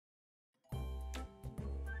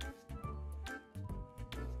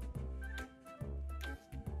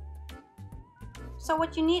So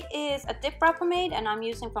what you need is a dip brow pomade, and I'm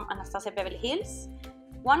using from Anastasia Beverly Hills,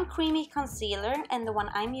 one creamy concealer, and the one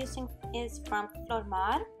I'm using is from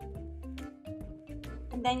Flormar.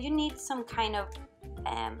 And then you need some kind of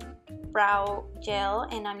brow gel,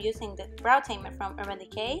 and I'm using the brow tamer from Urban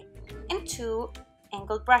Decay, and 2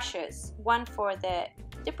 angled brushes, one for the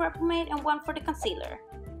dip brow pomade and one for the concealer.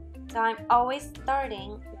 So I'm always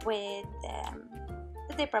starting with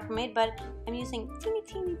the dip brow pomade, but I'm using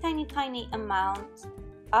tiny amount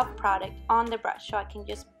of product on the brush so I can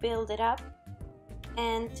just build it up.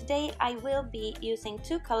 And today I will be using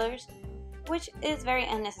 2 colors, which is very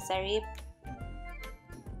unnecessary,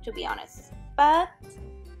 to be honest, but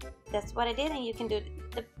that's what I did, and you can do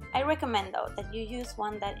it. I recommend though that you use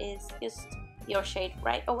one that is just your shade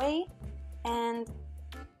right away, and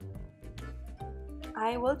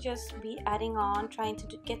I will just be adding on, trying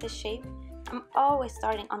to get the shape. I'm always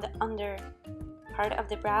starting on the under part of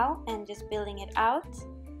the brow and just building it out,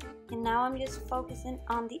 and now I'm just focusing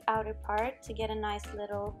on the outer part to get a nice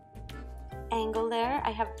little angle there.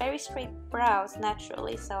 I have very straight brows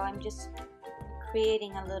naturally, so I'm just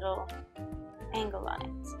creating a little angle on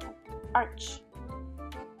it, arch.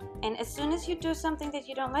 And as soon as you do something that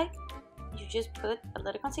you don't like, you just put a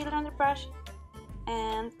little concealer on the brush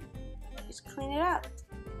and just clean it out.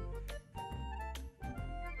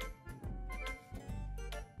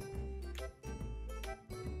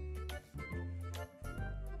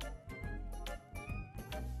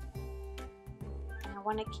 And I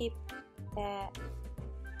want to keep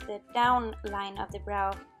the down line of the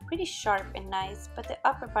brow pretty sharp and nice, but the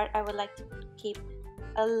upper part I would like to keep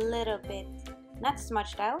a little bit, not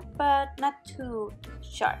smudged out, but not too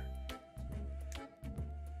sharp.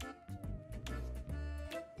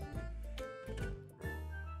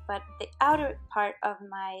 But the outer part of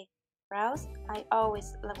my brows, I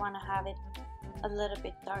always want to have it a little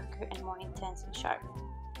bit darker and more intense and sharp,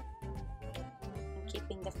 and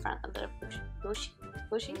keeping the front a little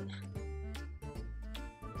bushy.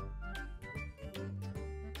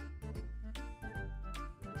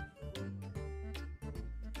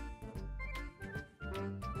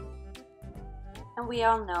 And we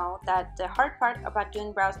all know that the hard part about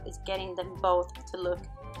doing brows is getting them both to look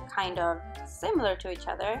kind of similar to each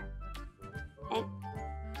other, and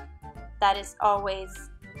that is always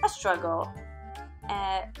a struggle,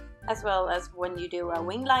 as well as when you do a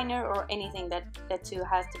wing liner or anything that the two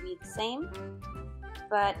has to be the same.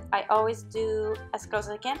 But I always do as close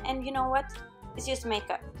as I can, and you know what? It's just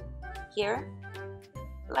makeup. Here,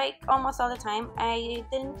 like almost all the time, I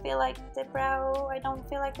don't feel like the brow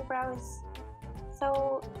is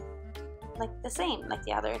so like the same like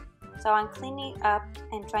the other. So I'm cleaning up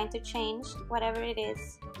and trying to change whatever it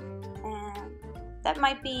is, and that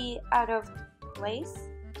might be out of place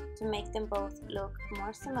to make them both look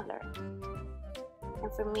more similar.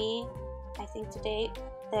 And for me, I think today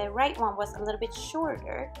the right one was a little bit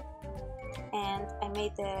shorter, and I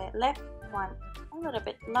made the left one a little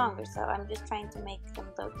bit longer, so I'm just trying to make them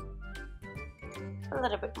look a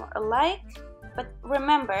little bit more alike. But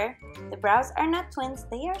remember, the brows are not twins,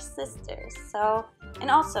 they are sisters. So, and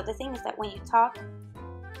also the thing is that when you talk,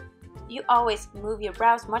 you always move your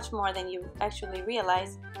brows much more than you actually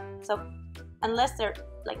realize. So unless they're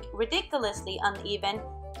like ridiculously uneven,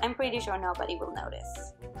 I'm pretty sure nobody will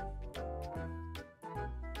notice.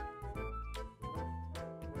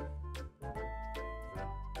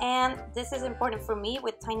 And this is important for me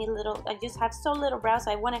with tiny little, I just have so little brows,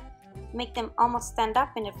 so I want to make them almost stand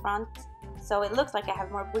up in the front, so it looks like I have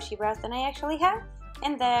more bushy brows than I actually have.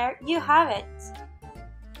 And there you have it.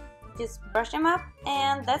 Just brush them up,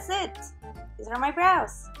 and that's it. These are my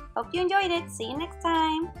brows. Hope you enjoyed it. See you next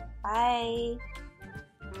time. Bye.